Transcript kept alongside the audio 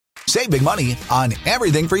Save big money on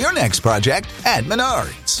everything for your next project at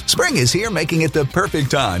Menards. Spring is here, making it the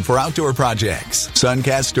perfect time for outdoor projects.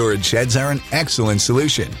 Suncast storage sheds are an excellent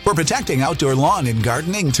solution for protecting outdoor lawn and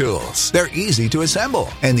gardening tools. They're easy to assemble,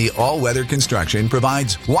 and the all-weather construction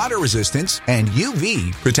provides water resistance and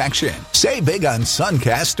UV protection. Save big on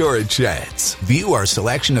Suncast storage sheds. View our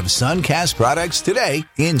selection of Suncast products today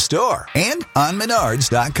in store and on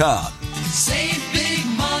Menards.com. Save big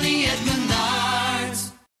money at Menards.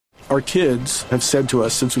 Our kids have said to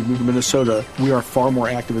us since we moved to Minnesota, we are far more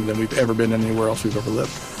active than we've ever been anywhere else we've ever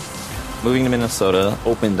lived. Moving to Minnesota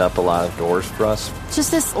opened up a lot of doors for us.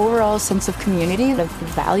 Just this overall sense of community, the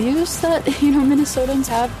values that, Minnesotans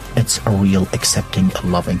have. It's a real accepting,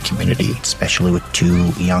 loving community, especially with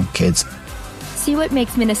 2 young kids. See what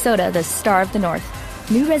makes Minnesota the star of the North.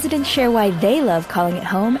 New residents share why they love calling it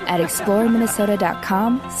home at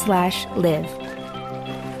exploreminnesota.com/live.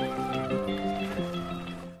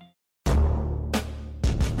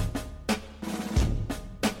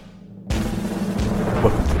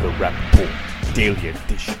 Welcome to the Rappaport Daily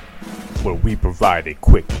Edition, where we provide a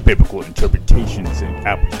quick biblical interpretations and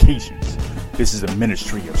applications. This is a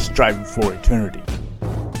ministry of striving for eternity.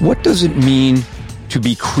 What does it mean to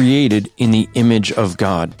be created in the image of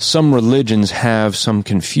God? Some religions have some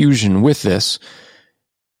confusion with this.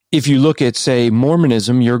 If you look at, say,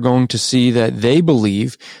 Mormonism, you're going to see that they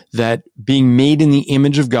believe that being made in the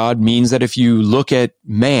image of God means that if you look at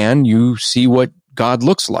man, you see what God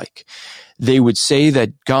looks like. They would say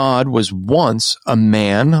that God was once a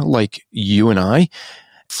man like you and I,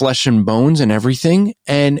 flesh and bones and everything,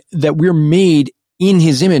 and that we're made in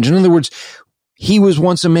his image. In other words, he was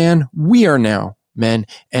once a man, we are now men,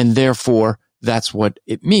 and therefore that's what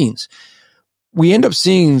it means. We end up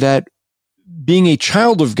seeing that being a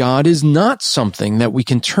child of God is not something that we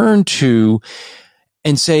can turn to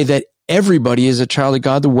and say that everybody is a child of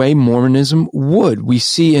God the way Mormonism would. We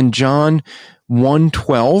see in John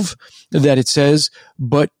 1:12 that it says,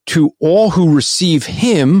 "But to all who receive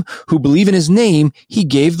him, who believe in his name, he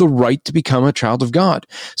gave the right to become a child of God."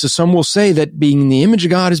 So some will say that being in the image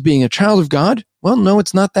of God is being a child of God. Well, no,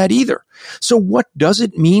 it's not that either. So what does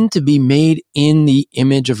it mean to be made in the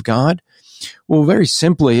image of God? Well, very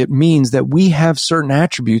simply, it means that we have certain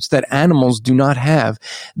attributes that animals do not have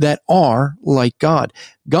that are like God.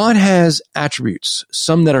 God has attributes,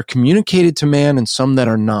 some that are communicated to man and some that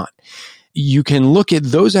are not. You can look at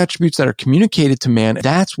those attributes that are communicated to man.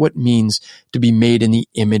 That's what it means to be made in the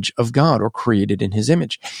image of God or created in his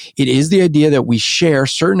image. It is the idea that we share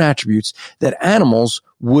certain attributes that animals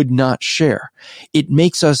would not share. It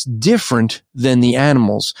makes us different than the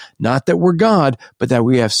animals. Not that we're God, but that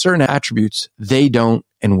we have certain attributes they don't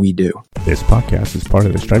and we do. This podcast is part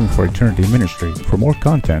of the Striving for Eternity ministry. For more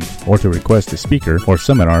content or to request a speaker or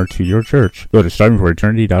seminar to your church, go to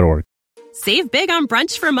strivingforeternity.org. Save big on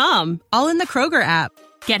brunch for mom, all in the Kroger app.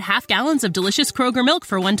 Get half gallons of delicious Kroger milk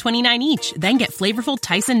for $1.29 each. Then get flavorful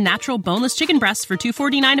Tyson natural boneless chicken breasts for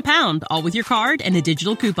 $2.49 a pound, all with your card and a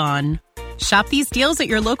digital coupon. Shop these deals at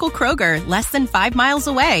your local Kroger, less than 5 miles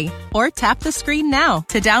away. Or tap the screen now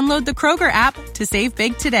to download the Kroger app to save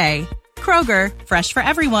big today. Kroger, fresh for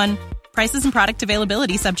everyone. Prices and product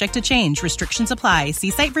availability subject to change. Restrictions apply. See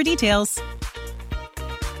site for details.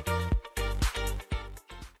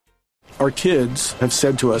 Our kids have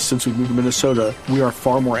said to us since we moved to Minnesota, we are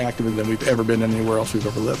far more active than we've ever been anywhere else we've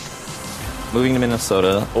ever lived. Moving to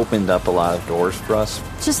Minnesota opened up a lot of doors for us.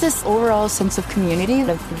 Just this overall sense of community,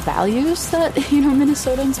 the values that,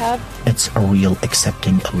 Minnesotans have. It's a real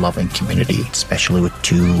accepting, loving community, especially with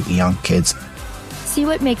 2 young kids. See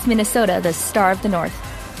what makes Minnesota the star of the North.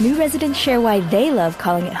 New residents share why they love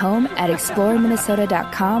calling it home at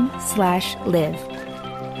exploreminnesota.com/live.